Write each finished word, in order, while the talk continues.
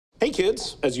Hey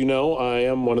kids, as you know, I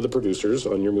am one of the producers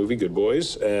on your movie Good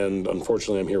Boys, and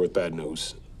unfortunately I'm here with bad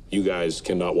news. You guys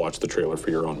cannot watch the trailer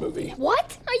for your own movie.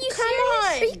 What? Are you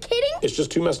serious? Are you kidding? It's just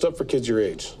too messed up for kids your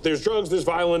age. There's drugs, there's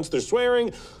violence, there's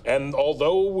swearing, and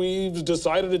although we've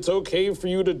decided it's okay for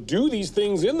you to do these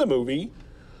things in the movie,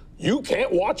 you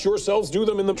can't watch yourselves do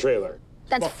them in the trailer.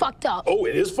 That's fucked up. Oh,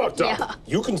 it is fucked up. Yeah.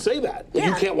 You can say that, but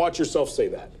you can't watch yourself say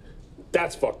that.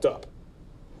 That's fucked up.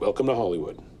 Welcome to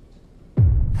Hollywood.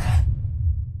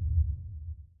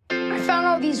 I found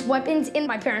all these weapons in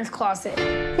my parents' closet.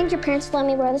 I think your parents let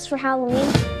me wear this for Halloween.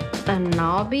 A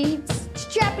knobby? It's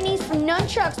Japanese for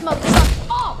nunchucks, motherfucker.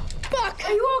 Oh, fuck!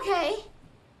 Are you okay?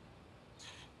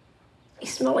 You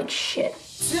smell like shit.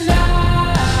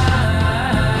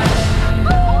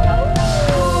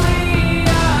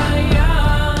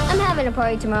 I'm having a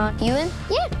party tomorrow. You in?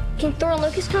 Yeah. Can Thor and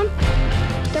Lucas come?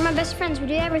 They're my best friends. We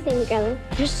do everything together.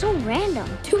 You're so random.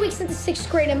 2 weeks into 6th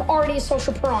grade, I'm already a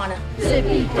social piranha.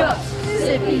 Sippy cups,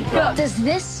 sippy cups. Does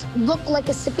this look like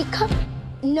a sippy cup?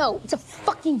 No, it's a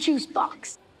fucking juice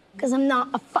box. Because I'm not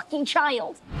a fucking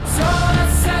child.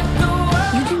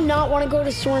 You do not want to go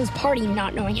to Soren's party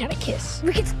not knowing how to kiss.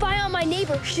 We could spy on my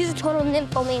neighbor. She's a total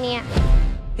nymphomaniac.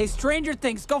 Hey, Stranger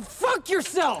Things, go fuck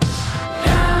yourself!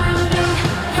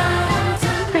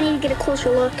 I need to get a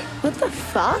closer look. What the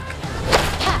fuck?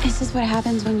 This is what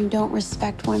happens when you don't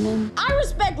respect women. I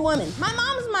respect women. My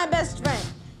mom's my best friend.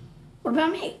 What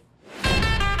about me?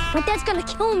 My dad's gonna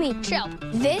kill me. Chill.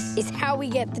 This is how we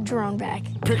get the drone back.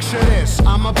 Picture this,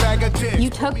 I'm a bag of dicks.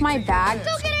 You took my bag?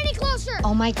 Don't get any closer.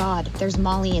 Oh my God, there's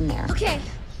Molly in there. Okay,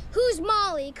 who's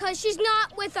Molly? Because she's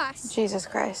not with us. Jesus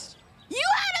Christ. You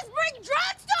had us bring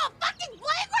drugs to a fucking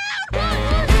playground?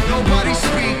 Nobody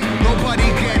speak, nobody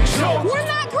get choked. We're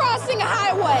not crossing a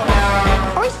highway.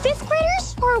 Are we 5th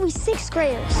graders or are we 6th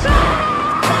graders?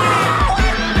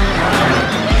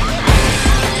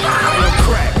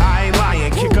 Crack, I ain't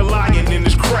lying, kick a lion in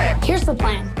this crack. Here's the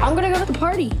plan. I'm gonna go to the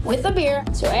party with a beer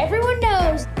so everyone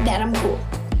knows that I'm cool.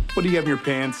 What do you have in your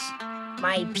pants?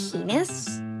 My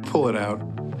penis? Pull it out.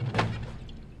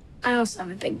 I also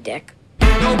have a big dick.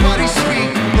 Nobody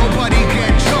speak, nobody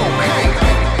get choked. Hey.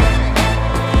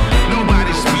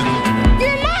 Nobody speak.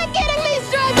 You're not getting these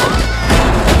drugs!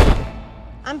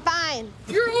 I'm fine.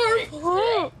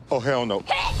 Oh, hell no.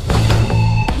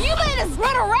 You made us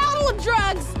run around with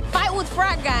drugs, fight with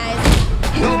frat guys,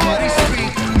 Nobody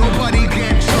speak, nobody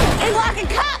get choked. and lock a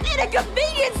cop in a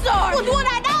convenience store with what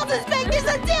I know this thing is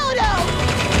a dildo.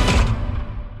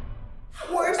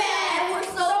 We're bad, we're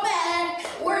so bad.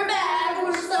 We're bad,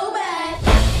 we're so bad.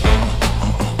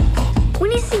 We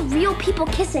need to see real people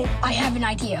kissing. I have an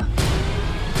idea.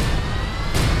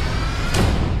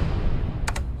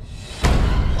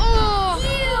 Oh,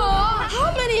 yeah.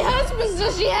 How many husbands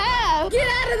does she have? Get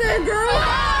out of there, girl.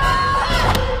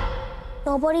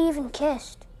 Nobody even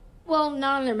kissed. Well,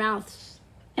 not in their mouths,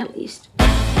 at least.